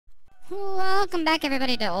welcome back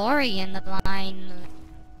everybody to Ori and the Blind...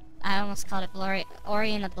 I almost called it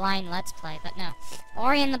Ori and the Blind Let's Play, but no.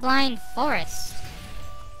 Ori and the Blind Forest.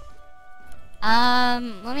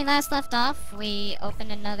 When we last left off, we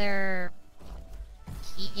opened another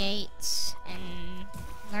key gate and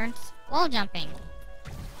learned wall jumping.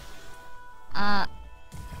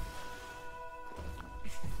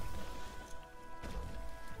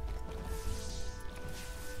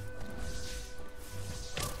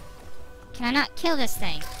 Can I not kill this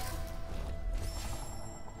thing?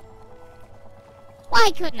 Why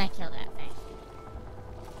couldn't I kill that thing?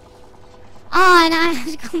 Oh, and I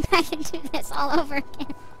have to go back and do this all over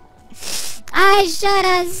again. I should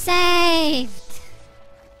have saved!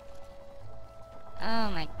 Oh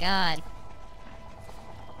my god.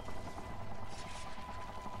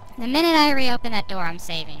 The minute I reopen that door, I'm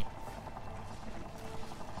saving.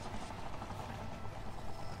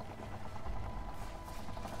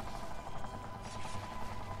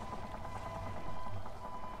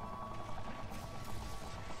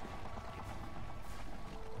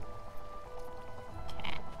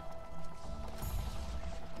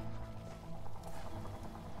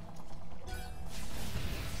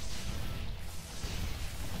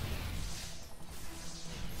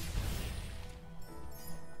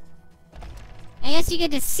 I guess you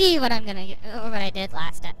get to see what I'm gonna or what I did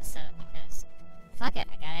last episode, because fuck it,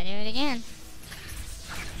 I gotta do it again.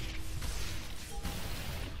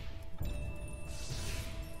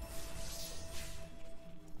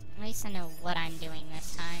 At least I know what I'm doing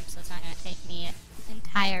this time, so it's not gonna take me an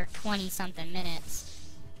entire 20-something minutes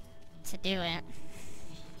to do it.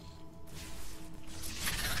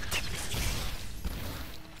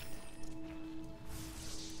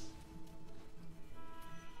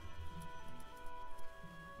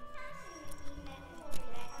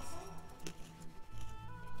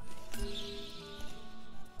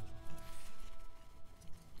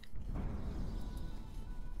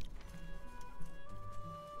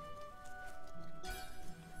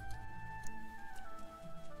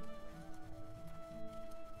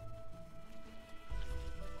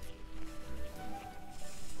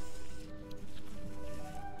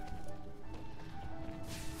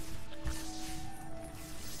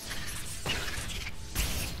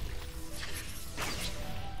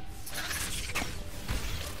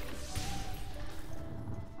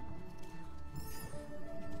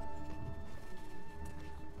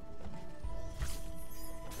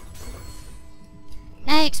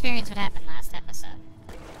 I experienced what happened last episode.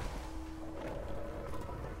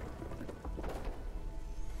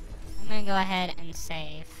 I'm gonna go ahead and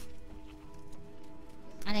save.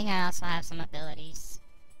 I think I also have some abilities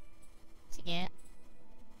to get.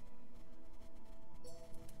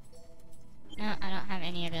 No, I don't have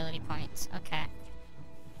any ability points. Okay.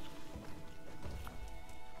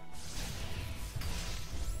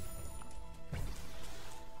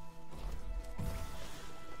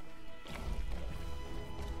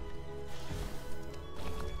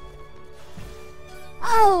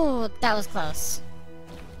 Oh, that was close.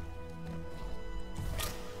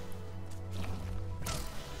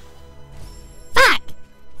 Fuck!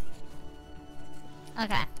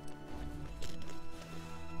 Okay.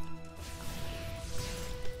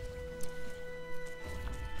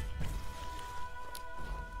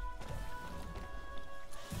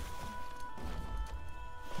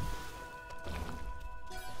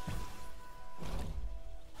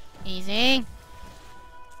 Easy.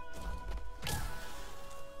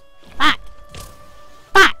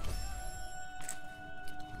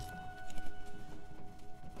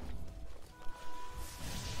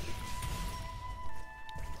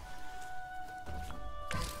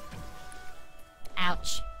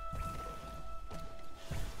 Ouch.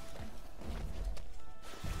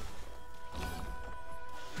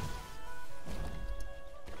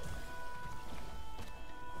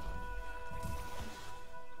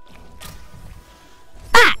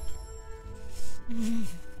 Ah!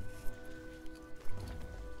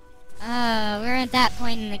 We're at that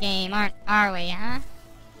point in the game, are we, huh?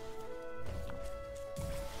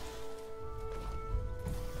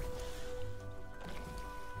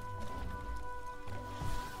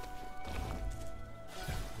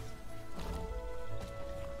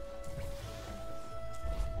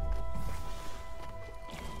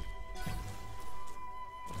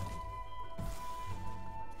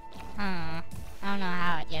 I don't know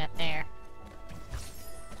how I'd get up there.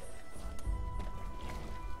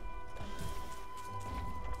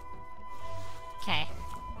 Okay.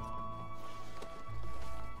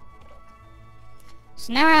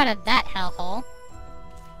 So now we're out of that hellhole.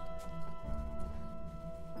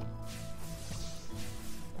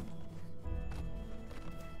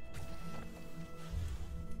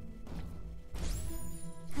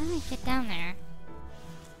 get down there?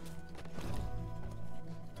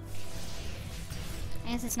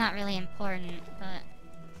 I guess it's not really important, but...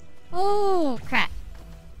 Oh, crap.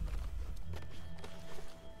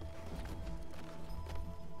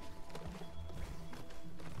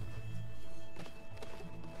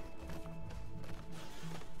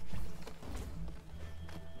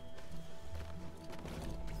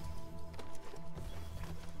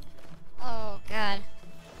 Oh, God.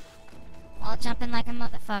 Wall jumping like a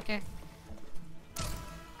motherfucker.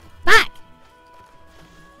 Back!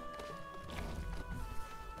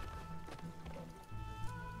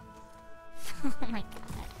 Oh my God.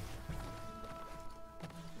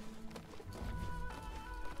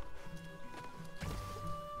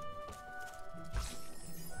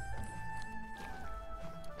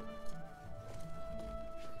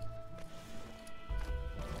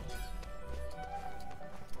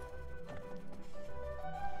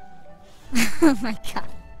 Oh my God.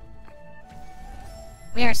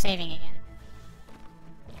 We are saving again.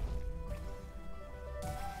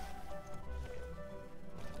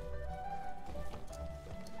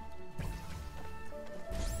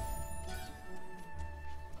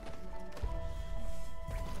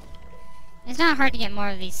 It's not hard to get more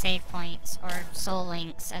of these save points, or soul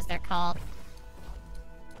links, as they're called.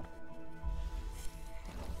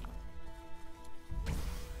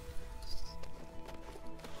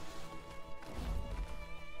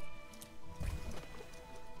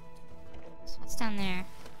 So what's down there?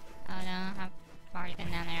 Oh no, I've already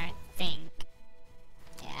been down there, I think.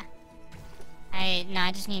 Yeah. No,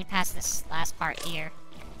 I just need to pass this last part here.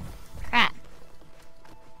 Crap.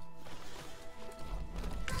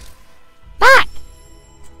 Fuck!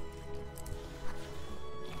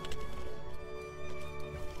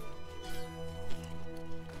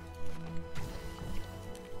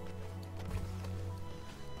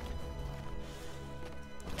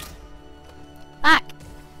 Fuck!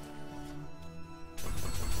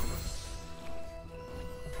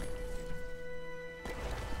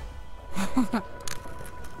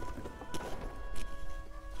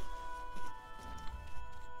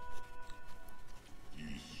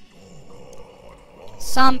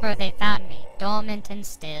 Somber, they found me, dormant and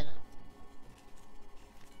still.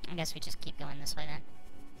 I guess we just keep going this way then.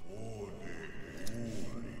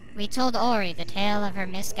 We told Ori the tale of her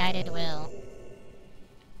misguided will.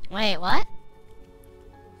 Wait, what?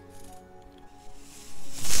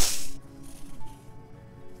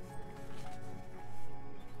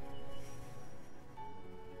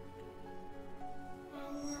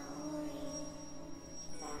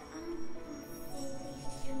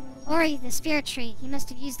 Ori, the spirit tree. He must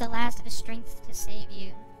have used the last of his strength to save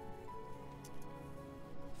you.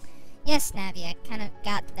 Yes, Navi, I kind of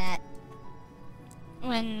got that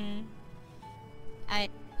when he,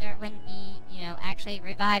 actually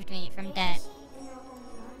revived me from death.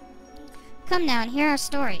 Come now and hear our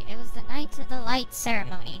story. It was the night of the light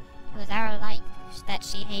ceremony. It was our light that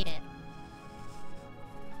she hated.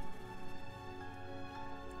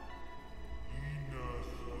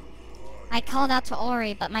 I called out to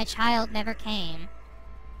Ori, but my child never came.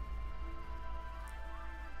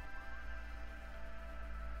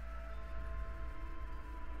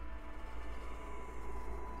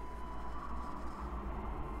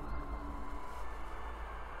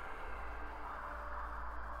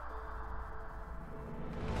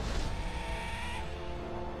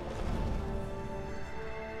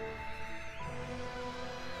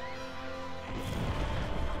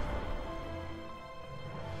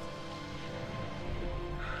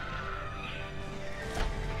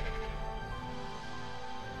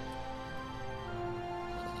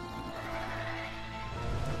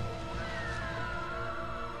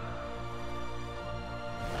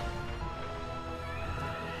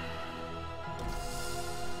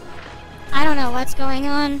 I don't know what's going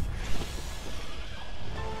on,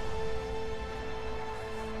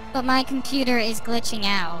 but my computer is glitching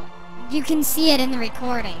out. You can see it in the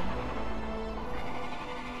recording.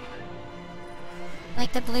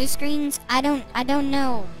 Like the blue screens, I don't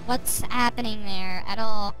know what's happening there at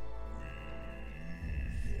all.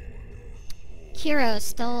 Kiro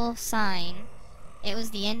stole sign. It was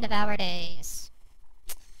the end of our days.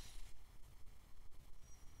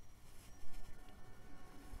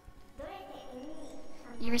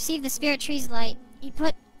 You received the spirit tree's light. You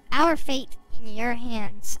put our fate in your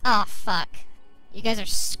hands. Oh, fuck. You guys are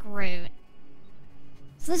screwed.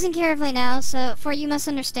 So listen carefully now, for you must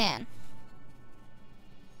understand.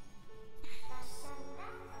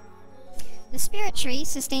 The spirit tree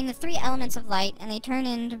sustain the 3 elements of light, and they turn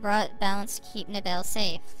into broad balance to keep Nibel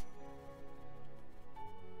safe.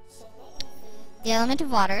 The element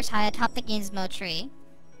of water is high atop the Gizmo tree.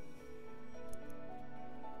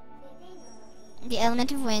 The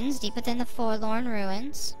element of winds deep within the forlorn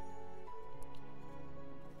ruins.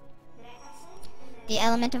 The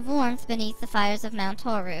element of warmth beneath the fires of Mount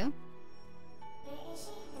Toru.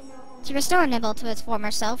 To restore Nibble to its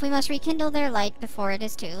former self, we must rekindle their light before it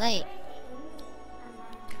is too late.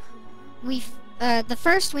 The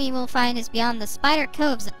first we will find is beyond the Spider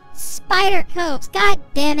Coves. Spider Coves! God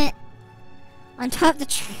damn it! On top of the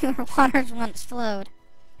tree where waters once flowed.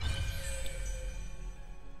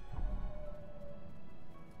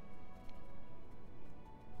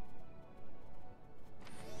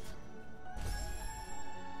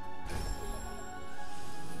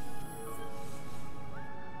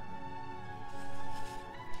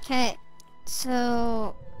 Okay,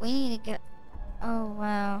 so we need to go. Oh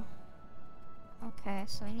wow. Okay,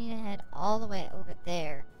 so we need to head all the way over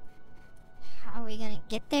there. How are we gonna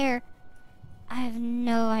get there? I have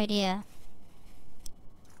no idea.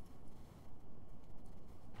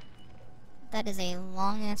 That is a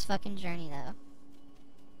long ass fucking journey though.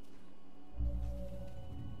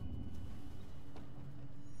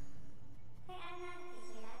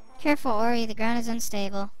 Careful, Ori, the ground is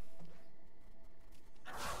unstable.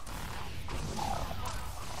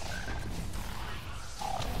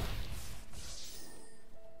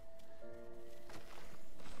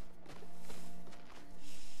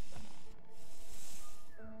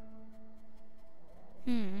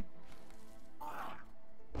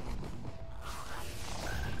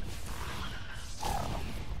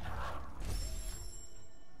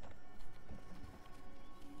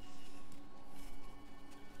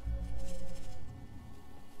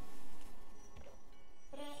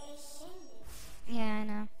 Yeah, I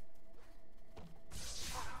know.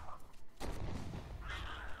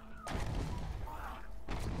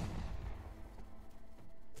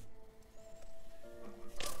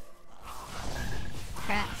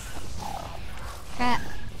 Crap. Crap.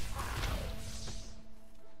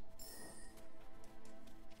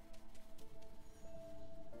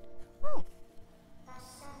 Ooh.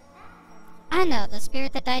 I know, the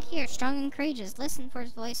spirit that died here, strong and courageous. Listen for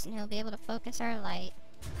his voice and he'll be able to focus our light.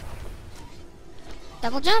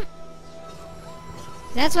 Double jump!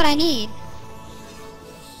 That's what I need.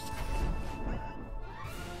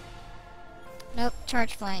 Nope,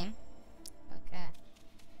 charge flame. Okay.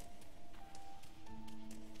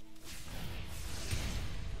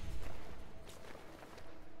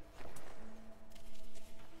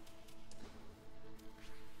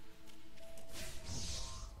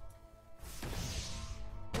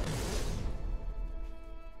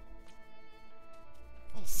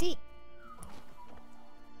 I see.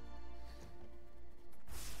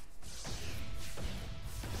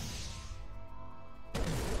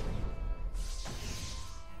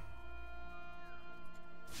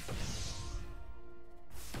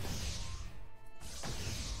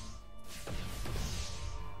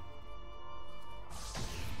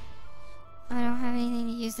 I don't have anything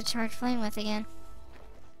to use the charge flame with again.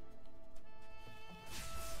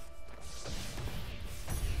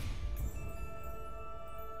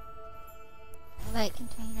 Light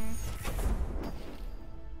container.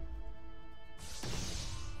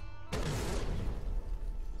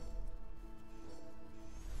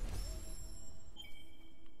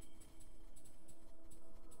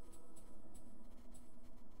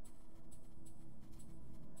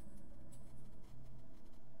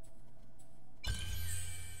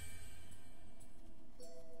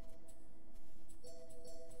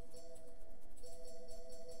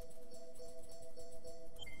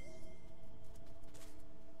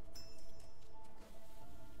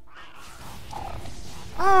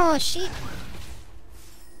 Oh, shit.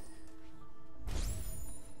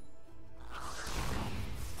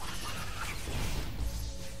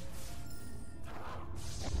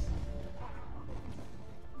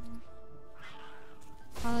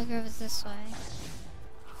 Hologrove is this way.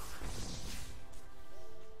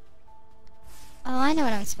 Oh, I know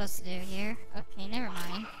what I'm supposed to do here. Okay, never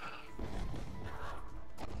mind.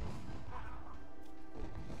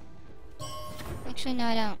 Actually, no,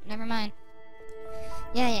 I don't. Never mind.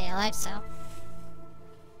 Yeah, life cell.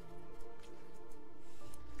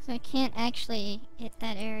 So I can't actually hit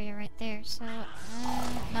that area right there, so,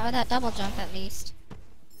 not with that double jump at least.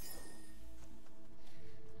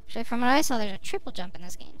 Actually, from what I saw, there's a triple jump in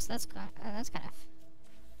this game, so that's kind of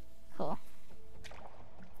cool.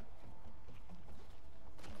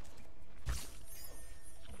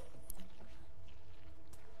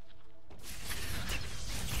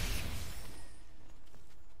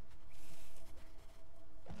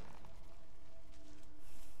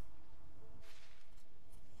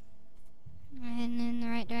 Am I heading in the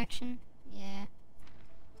right direction? Yeah.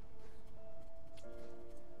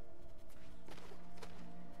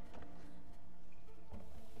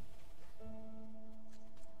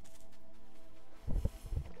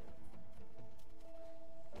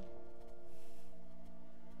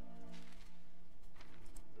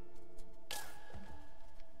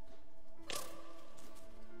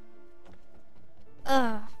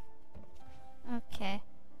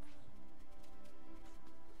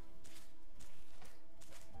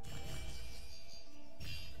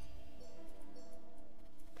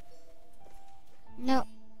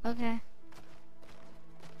 Okay.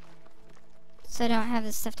 So I don't have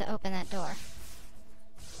the stuff to open that door.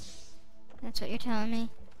 That's what you're telling me?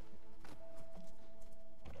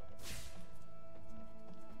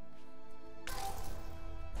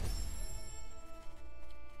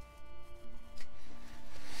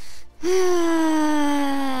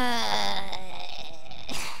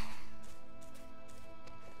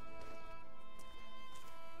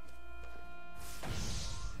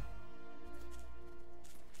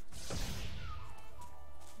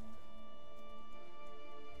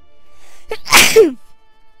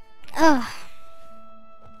 Oh.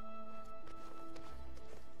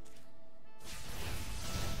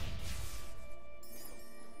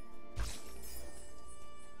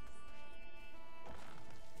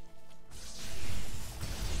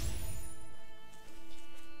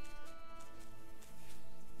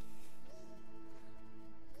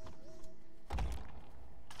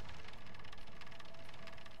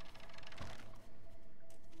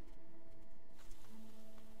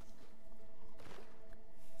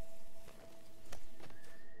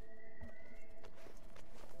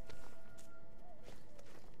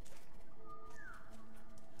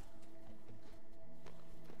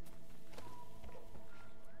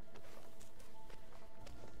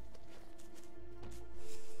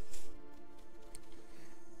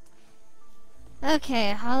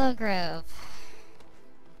 Okay, Hollow Grove.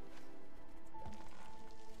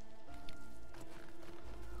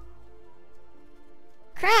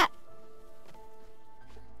 Crap!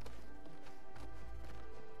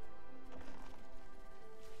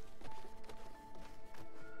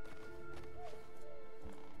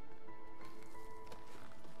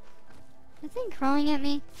 That thing crawling at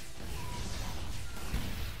me?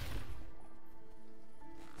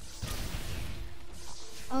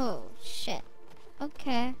 Oh, shit.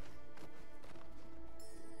 Okay.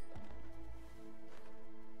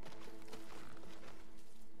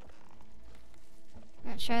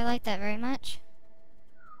 Not sure I like that very much.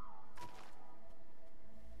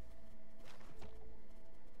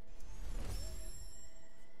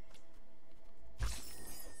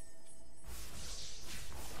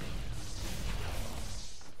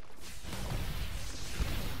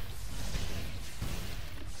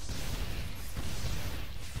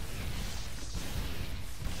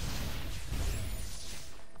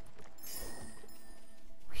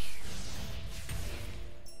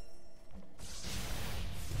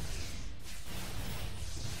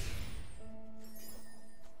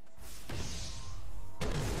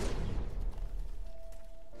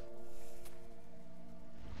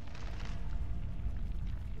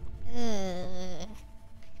 Ugh.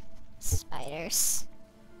 Spiders.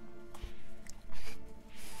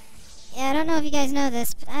 Yeah, I don't know if you guys know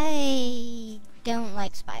this, but I don't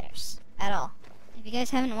like spiders at all. If you guys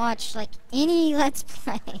haven't watched, like, any Let's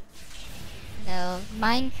Play, no,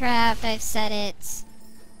 Minecraft, I've said it.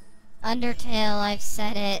 Undertale, I've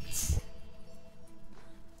said it.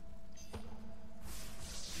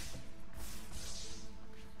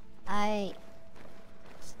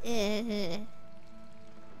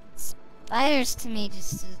 Spiders to me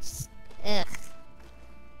just ugh.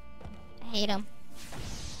 I hate them.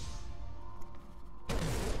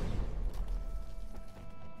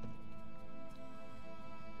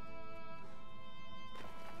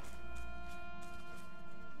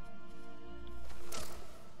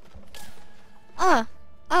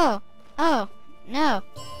 Oh, no.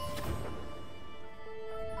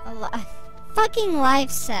 A fucking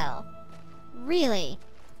life cell. Really?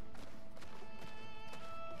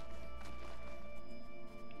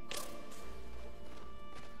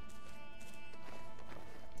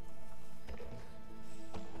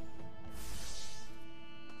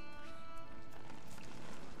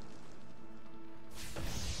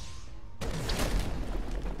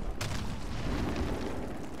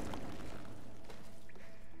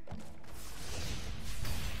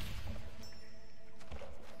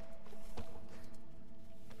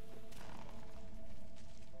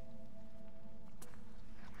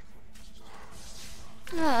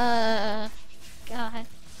 God.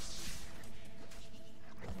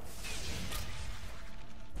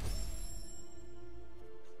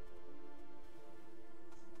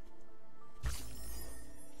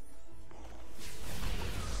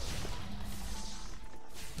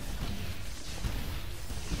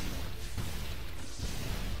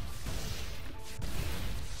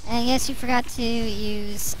 I guess you forgot to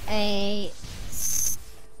use a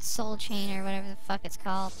soul chain or whatever the fuck it's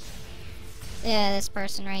called. Yeah, this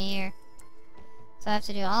person right here. So I have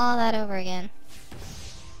to do all that over again.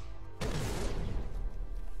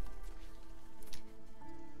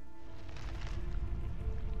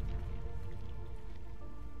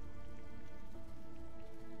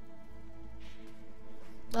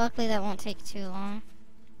 Luckily that won't take too long.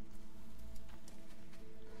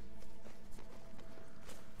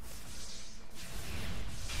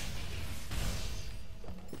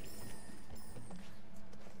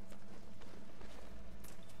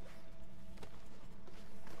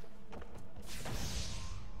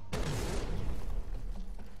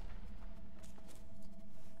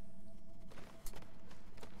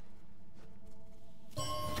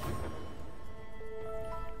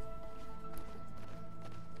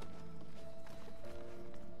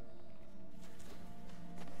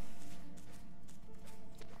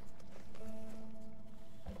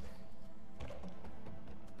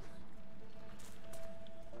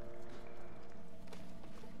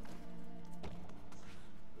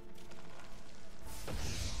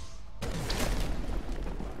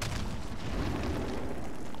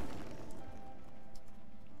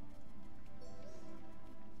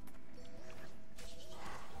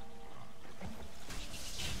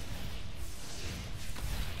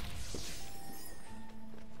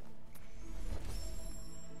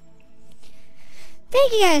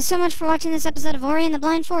 Thank you guys so much for watching this episode of Ori and the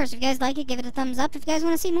Blind Forest. If you guys like it, give it a thumbs up. If you guys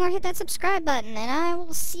want to see more, hit that subscribe button. And I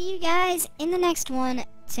will see you guys in the next one.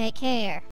 Take care.